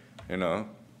brother,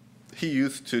 he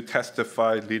used to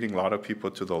testify, leading a lot of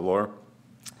people to the Lord,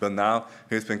 but now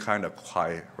he's been kind of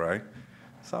quiet, right?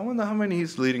 So I wonder how many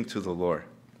he's leading to the Lord.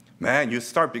 Man,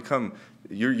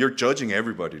 you're judging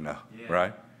everybody now,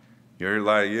 right? You're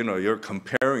like, you're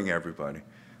comparing everybody.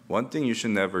 One thing you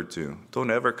should never do, don't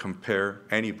ever compare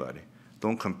anybody.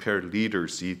 Don't compare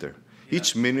leaders either. Yeah.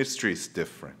 Each ministry is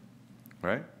different,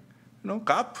 right?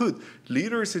 God put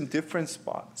leaders in different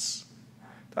spots.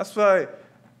 That's why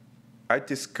I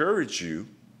discourage you,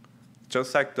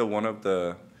 just like one of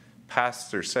the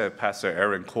pastors said, Pastor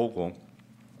Aaron Kogel,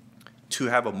 to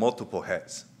have multiple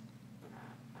heads,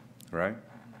 right?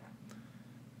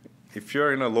 If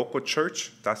you're in a local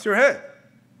church, that's your head.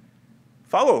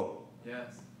 Follow.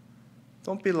 Yes.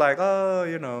 Don't be like,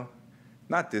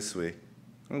 not this week.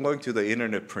 I'm going to the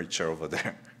internet preacher over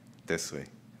there this week.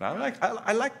 And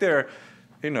I like their,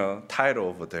 title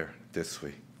over there this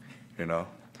week.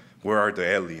 Where are the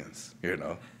aliens?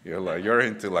 You're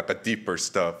into like a deeper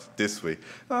stuff this week.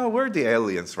 Oh, where are the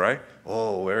aliens, right?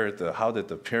 Oh, how did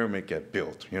the pyramid get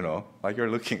built? Like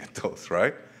you're looking at those,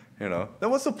 right? Then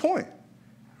what's the point,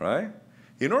 right?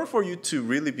 In order for you to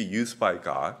really be used by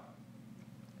God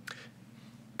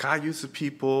uses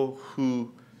people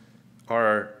who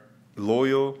are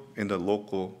loyal in the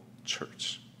local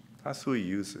church. That's who he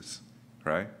uses,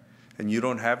 right? And you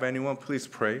don't have anyone, please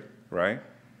pray, right?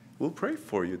 We'll pray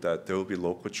for you that there will be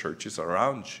local churches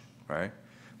around you, right?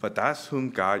 But that's whom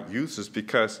God uses,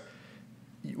 because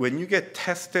when you get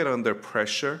tested under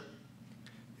pressure,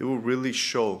 it will really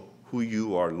show who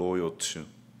you are loyal to,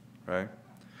 right?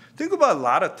 Think about a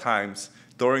lot of times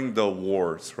during the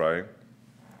wars, right?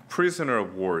 Prisoner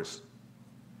of wars,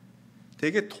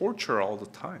 they get tortured all the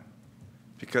time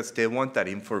because they want that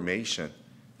information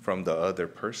from the other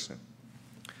person.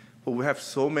 But we have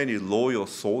so many loyal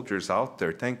soldiers out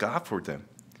there. Thank God for them.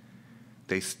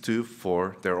 They stood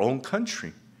for their own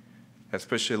country,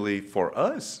 especially for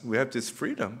us. We have this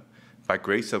freedom by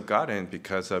grace of God and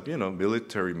because of,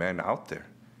 military men out there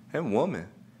and women.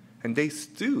 And they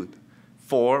stood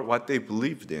for what they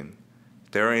believed in.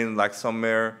 They're in like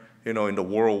somewhere, in the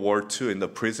World War II, in the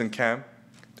prison camp.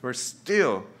 They were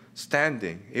still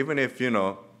standing, even if,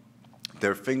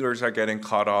 their fingers are getting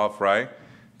cut off, right?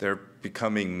 They're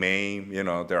becoming maimed,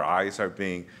 their eyes are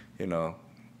being,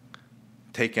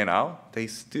 taken out. They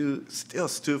still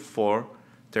stood for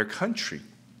their country,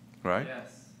 right?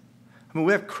 Yes. I mean,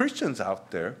 we have Christians out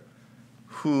there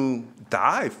who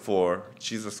die for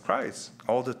Jesus Christ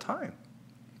all the time.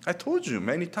 I told you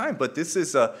many times, but this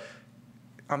is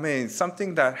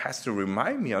something that has to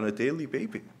remind me on a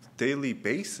daily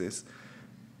basis.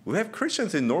 We have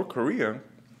Christians in North Korea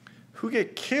who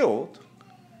get killed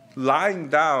lying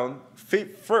down,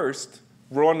 feet first,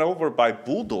 run over by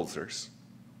bulldozers,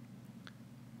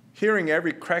 hearing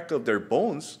every crack of their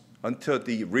bones until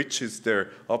it reaches their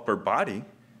upper body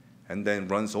and then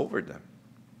runs over them.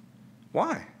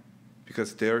 Why?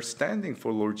 Because they're standing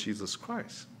for Lord Jesus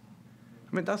Christ.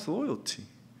 That's loyalty.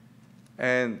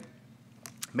 And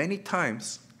many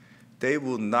times, they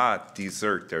will not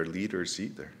desert their leaders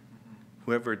either.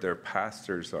 Whoever their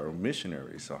pastors or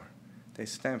missionaries are, they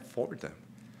stand for them.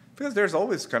 Because there's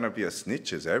always going to be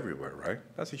snitches everywhere, right?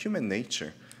 That's a human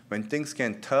nature. When things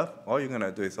get tough, all you're going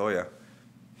to do is, think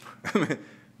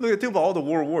about all the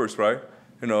world wars, right?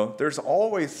 There's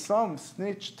always some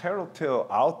snitch tattletale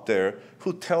out there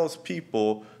who tells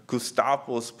people,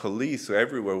 Gestapo's police,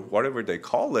 everywhere, whatever they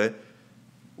call it,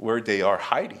 where they are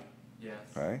hiding. Yes.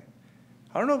 Right?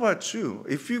 I don't know about you.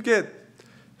 If you get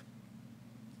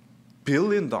 $1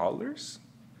 billion,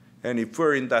 and if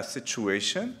we're in that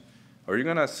situation, are you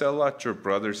going to sell out your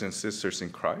brothers and sisters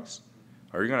in Christ?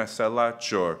 Are you going to sell out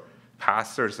your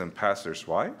pastors and pastors'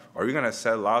 wife? Are you going to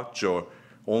sell out your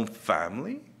own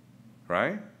family?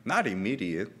 Right? Not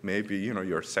immediate. Maybe,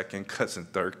 your second cousin,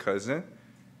 third cousin.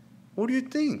 What do you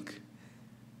think?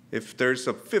 If there's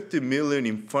a 50 million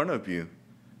in front of you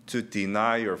to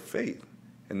deny your faith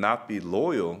and not be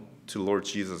loyal to Lord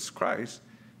Jesus Christ,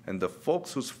 and the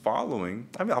folks who's following,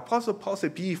 Apostle Paul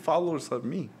said, be followers of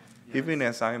me, yes, even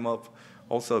as I am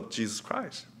also of Jesus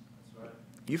Christ. That's right.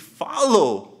 You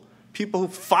follow people who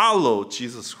follow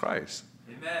Jesus Christ.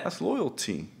 Amen. That's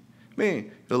loyalty.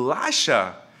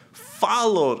 Elisha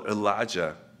followed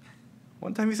Elijah.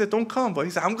 One time he said, don't come, but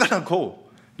he said, I'm going to go,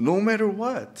 no matter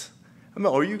what.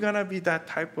 Are you going to be that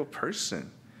type of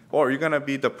person? Or are you going to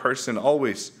be the person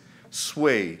always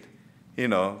swayed,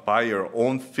 by your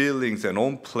own feelings and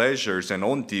own pleasures and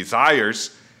own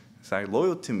desires, it's like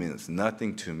loyalty means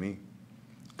nothing to me.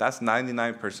 That's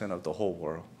 99% of the whole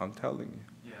world, I'm telling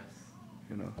you.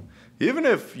 Yes. Even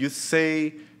if you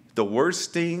say the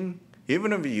worst thing,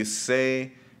 even if you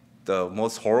say the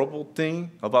most horrible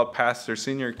thing about Pastor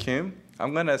Senior Kim,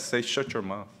 I'm going to say, shut your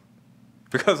mouth.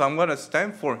 Because I'm going to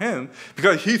stand for him,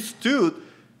 because he stood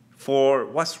for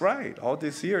what's right all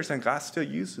these years, and God still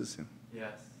uses him.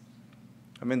 Yes.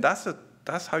 I mean, that's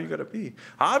how you got to be.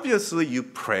 Obviously, you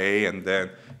pray, and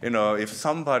then, if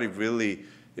somebody really,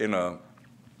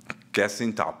 gets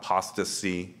into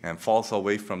apostasy and falls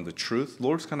away from the truth,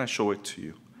 Lord's going to show it to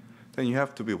you. Then you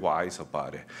have to be wise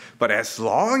about it. But as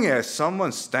long as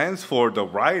someone stands for the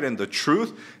right and the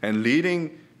truth and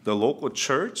leading the local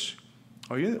church,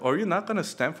 are you not going to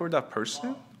stand for that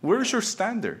person? Where's your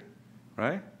standard,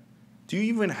 right? Do you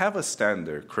even have a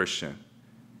standard, Christian?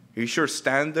 Is your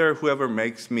standard whoever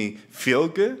makes me feel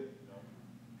good?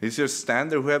 Is your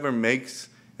standard whoever makes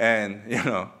and,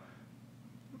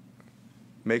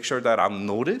 make sure that I'm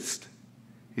noticed?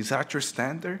 Is that your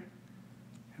standard?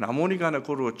 And I'm only going to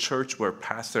go to a church where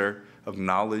pastor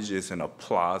acknowledges and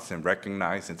applauds and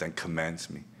recognizes and commends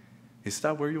me. Is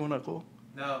that where you want to go?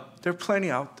 No. There are plenty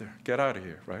out there. Get out of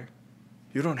here, right?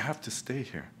 You don't have to stay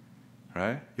here,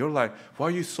 right? You're like, why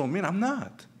are you so mean? I'm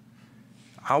not.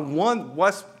 I want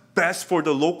what's best for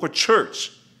the local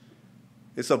church.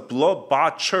 It's a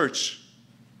blood-bought church,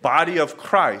 body of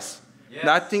Christ. Yes.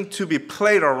 Nothing to be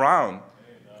played around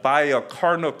by a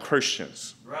carnal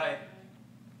Christians. Right.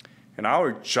 And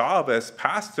our job as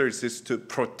pastors is to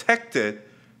protect it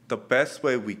the best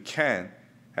way we can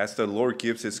as the Lord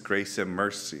gives his grace and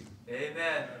mercy.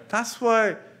 Amen. That's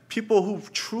why people who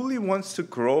truly wants to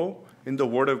grow in the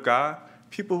Word of God,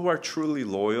 people who are truly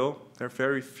loyal, they're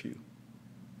very few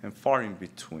and far in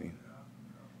between.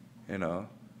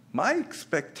 My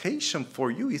expectation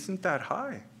for you isn't that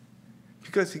high,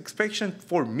 because expectation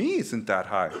for me isn't that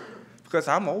high, because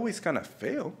I'm always going to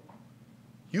fail.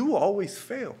 You always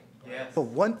fail. Yes. But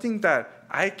one thing that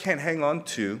I can hang on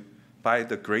to by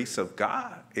the grace of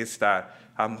God is that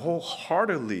I'm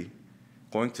wholeheartedly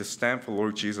going to stand for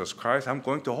Lord Jesus Christ. I'm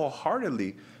going to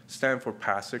wholeheartedly stand for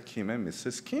Pastor Kim and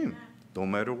Mrs. Kim, no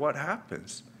matter what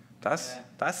happens. That's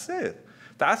it.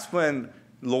 That's when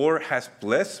Lord has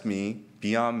blessed me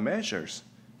beyond measures,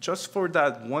 just for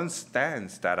that one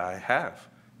stance that I have,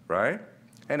 right?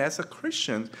 And as a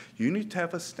Christian, you need to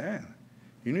have a stand.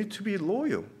 You need to be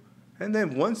loyal. And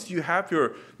then once you have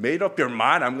made up your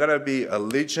mind, I'm going to be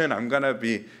allegiant,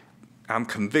 I'm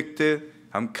convicted,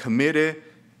 I'm committed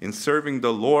in serving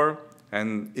the Lord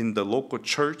and in the local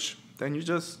church, then you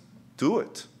just do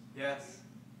it. Yes.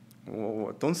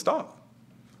 Don't stop.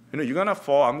 You're going to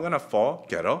fall, I'm going to fall,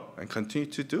 get up, and continue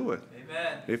to do it.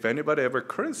 Amen. If anybody ever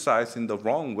criticizes in the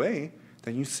wrong way,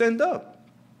 then you stand up.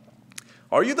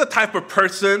 Are you the type of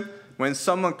person when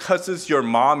someone cusses your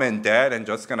mom and dad and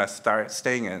just going to start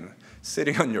staying and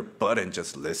sitting on your butt and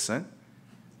just listen?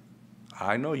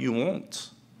 I know you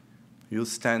won't. You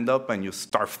stand up and you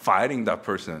start fighting that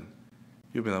person.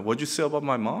 You'll be like, what'd you say about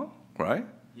my mom? Right?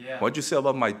 Yeah. What'd you say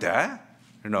about my dad?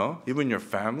 Even your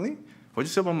family? What'd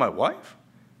you say about my wife?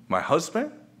 My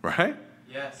husband? Right?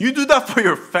 Yes. You do that for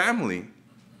your family.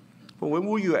 But when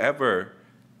will you ever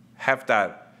have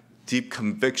that deep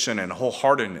conviction and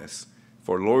wholeheartedness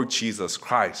for Lord Jesus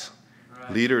Christ,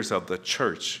 right, leaders of the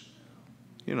church?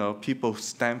 People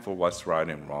stand for what's right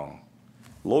and wrong.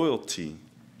 Loyalty.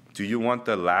 Do you want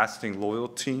the lasting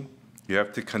loyalty? You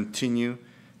have to continue,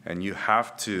 and you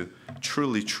have to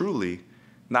truly, truly,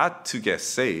 not to get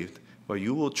saved, but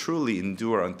you will truly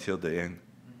endure until the end,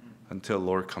 until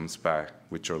Lord comes back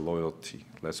with your loyalty.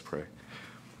 Let's pray.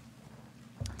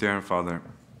 Dear Father,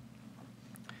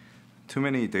 too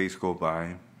many days go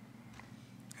by.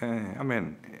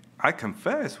 I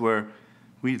confess where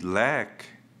we lack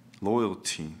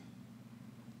loyalty.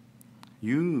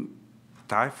 You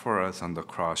died for us on the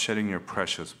cross, shedding your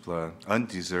precious blood,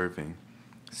 undeserving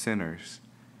sinners.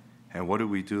 And what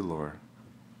do, Lord?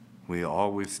 We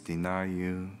always deny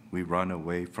you. We run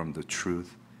away from the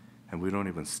truth, and we don't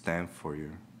even stand for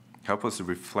you. Help us to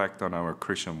reflect on our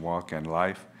Christian walk and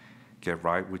life, get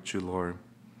right with you, Lord,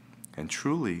 and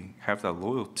truly have that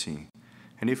loyalty.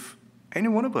 And if any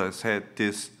one of us had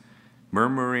this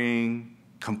murmuring,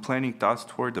 complaining thoughts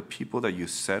toward the people that you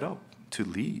set up to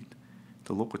lead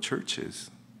the local churches,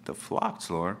 the flocks,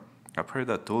 Lord, I pray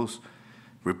that those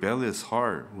rebellious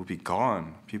heart will be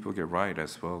gone. People get right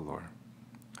as well, Lord.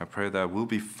 I pray that we'll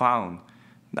be found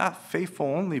not faithful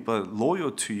only, but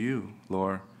loyal to you,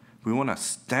 Lord. We want to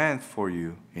stand for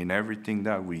you in everything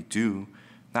that we do,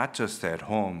 not just at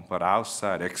home, but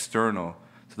outside, external,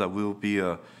 so that we will be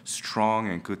a strong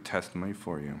and good testimony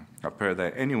for you. I pray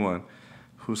that anyone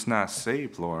who's not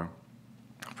saved, Lord,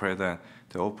 I pray that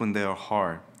they open their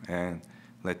heart and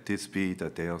let this be the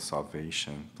day of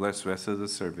salvation. Bless the rest of the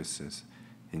services.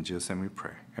 In Jesus' name we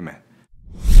pray. Amen.